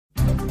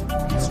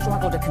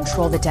Struggle to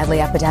control the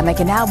deadly epidemic,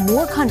 and now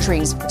more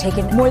countries are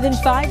taking. More than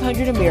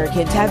 500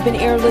 Americans have been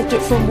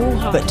airlifted from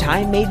Wuhan, but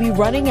time may be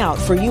running out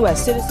for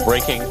U.S. citizens.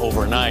 Breaking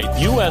overnight,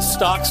 U.S.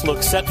 stocks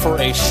look set for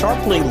a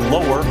sharply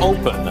lower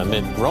open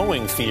amid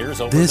growing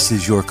fears over. This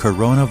is your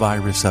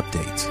coronavirus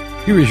update.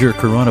 Here is your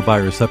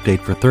coronavirus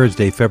update for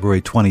Thursday,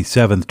 February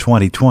 27th,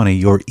 2020,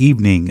 your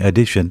evening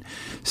edition.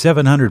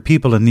 700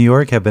 people in New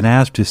York have been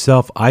asked to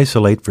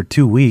self-isolate for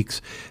 2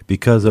 weeks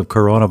because of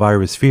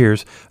coronavirus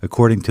fears,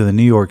 according to the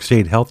New York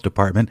State Health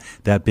Department,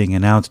 that being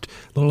announced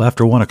a little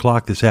after 1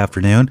 o'clock this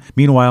afternoon.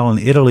 Meanwhile, in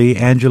Italy,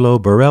 Angelo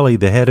Borelli,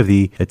 the head of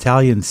the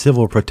Italian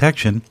Civil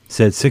Protection,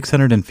 said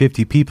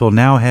 650 people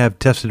now have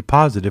tested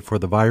positive for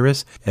the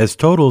virus, as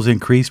totals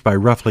increased by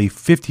roughly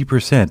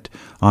 50%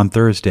 on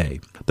Thursday.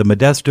 The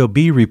Modesto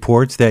Bee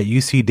reports that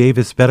UC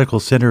Davis Medical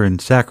Center in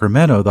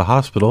Sacramento, the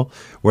hospital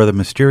where the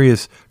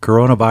mysterious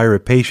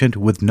coronavirus patient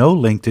with no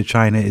link to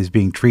China is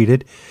being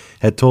treated,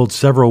 had told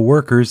several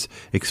workers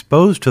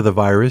exposed to the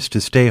virus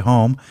to stay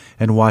home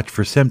and watch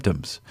for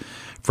symptoms.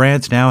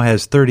 France now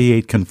has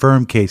 38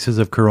 confirmed cases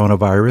of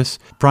coronavirus.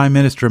 Prime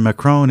Minister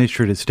Macron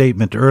issued a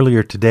statement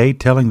earlier today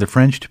telling the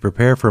French to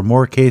prepare for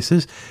more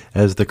cases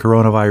as the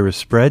coronavirus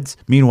spreads.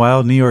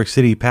 Meanwhile, New York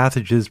City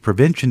Pathogens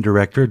Prevention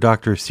Director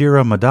Dr.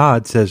 Sira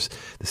Madad says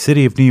the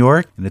city of New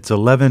York and its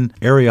 11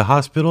 area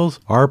hospitals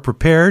are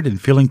prepared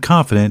and feeling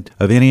confident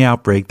of any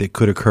outbreak that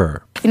could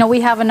occur.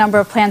 We have a number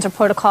of plans or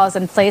protocols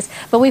in place,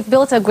 but we've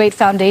built a great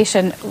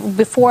foundation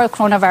before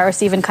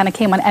coronavirus even kind of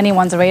came on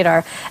anyone's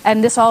radar.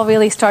 And this all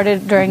really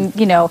started during,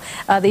 the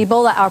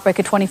Ebola outbreak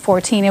in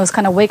 2014. It was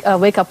kind of a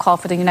wake-up call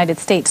for the United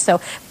States. So,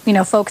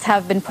 folks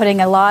have been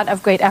putting a lot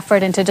of great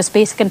effort into just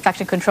basic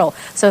infection control.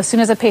 So as soon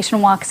as a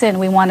patient walks in,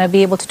 we want to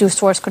be able to do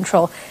source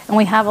control. And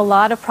we have a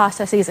lot of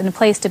processes in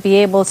place to be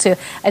able to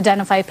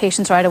identify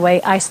patients right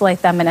away,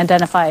 isolate them, and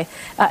identify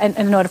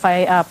and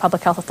notify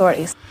public health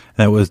authorities.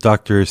 That was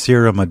Dr.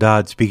 Sira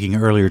Madad speaking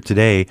earlier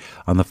today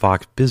on the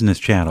Fox Business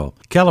Channel.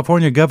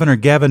 California Governor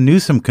Gavin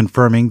Newsom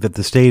confirming that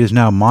the state is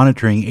now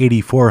monitoring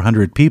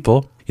 8,400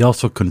 people. He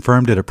also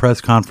confirmed at a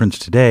press conference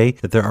today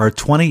that there are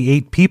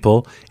 28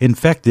 people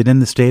infected in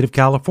the state of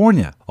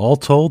California. All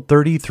told,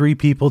 33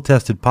 people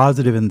tested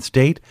positive in the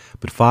state,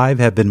 but 5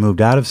 have been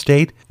moved out of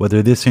state.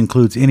 Whether this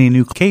includes any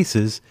new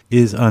cases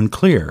is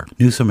unclear.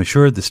 Newsom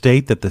assured the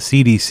state that the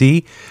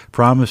CDC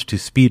promised to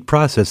speed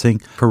processing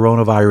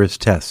coronavirus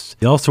tests.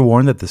 He also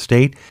warned that the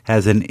state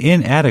has an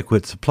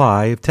inadequate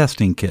supply of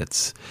testing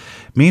kits.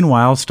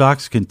 Meanwhile,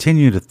 stocks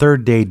continued a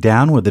third day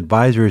down, with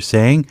advisors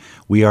saying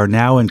we are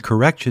now in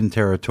correction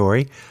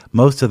territory.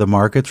 Most of the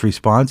market's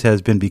response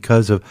has been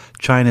because of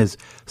China's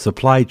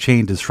supply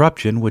chain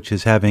disruption, which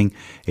is having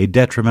a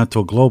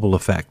detrimental global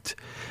effect.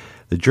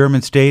 The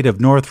German state of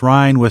North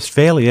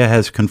Rhine-Westphalia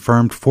has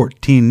confirmed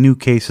 14 new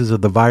cases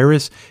of the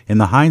virus in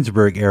the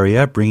Heinsberg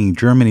area, bringing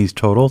Germany's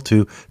total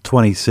to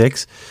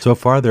 26. So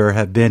far, there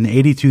have been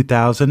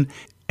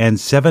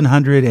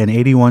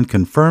 82,781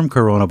 confirmed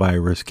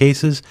coronavirus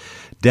cases,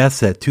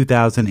 deaths at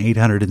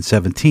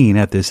 2,817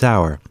 at this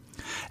hour.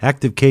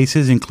 Active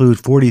cases include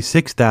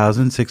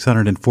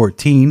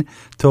 46,614,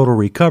 total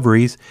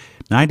recoveries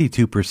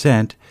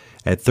 92%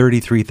 at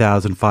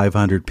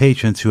 33,500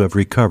 patients who have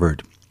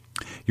recovered.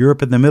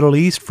 Europe and the Middle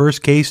East,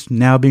 first case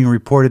now being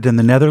reported in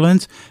the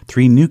Netherlands,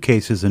 3 new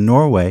cases in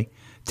Norway,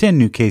 10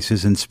 new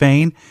cases in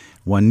Spain,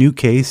 1 new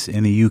case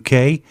in the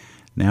UK,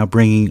 now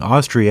bringing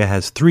Austria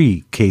has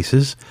 3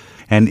 cases,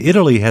 and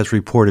Italy has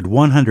reported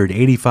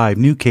 185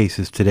 new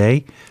cases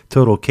today.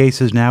 Total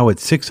cases now at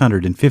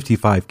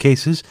 655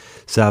 cases.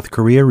 South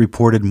Korea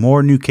reported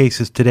more new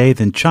cases today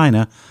than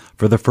China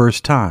for the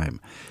first time.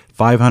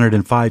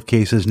 505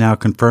 cases now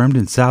confirmed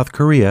in South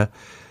Korea,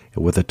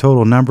 with a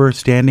total number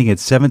standing at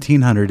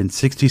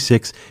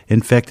 1,766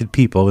 infected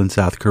people in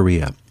South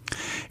Korea.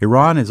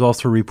 Iran is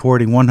also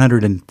reporting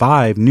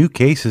 105 new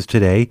cases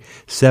today,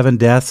 7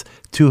 deaths,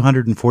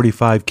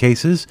 245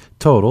 cases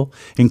total,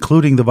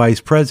 including the vice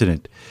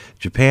president.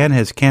 Japan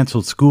has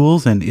canceled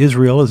schools, and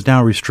Israel is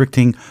now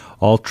restricting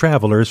all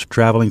travelers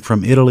traveling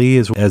from Italy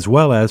as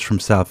well as from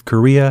South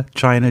Korea,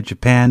 China,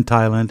 Japan,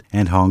 Thailand,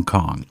 and Hong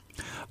Kong.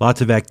 Lots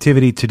of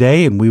activity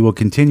today, and we will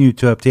continue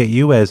to update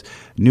you as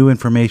new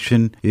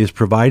information is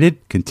provided.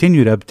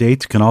 Continued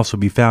updates can also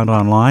be found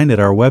online at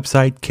our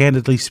website,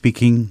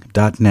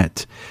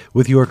 candidlyspeaking.net.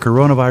 With your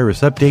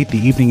coronavirus update, the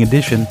evening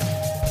edition,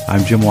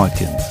 I'm Jim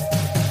Watkins.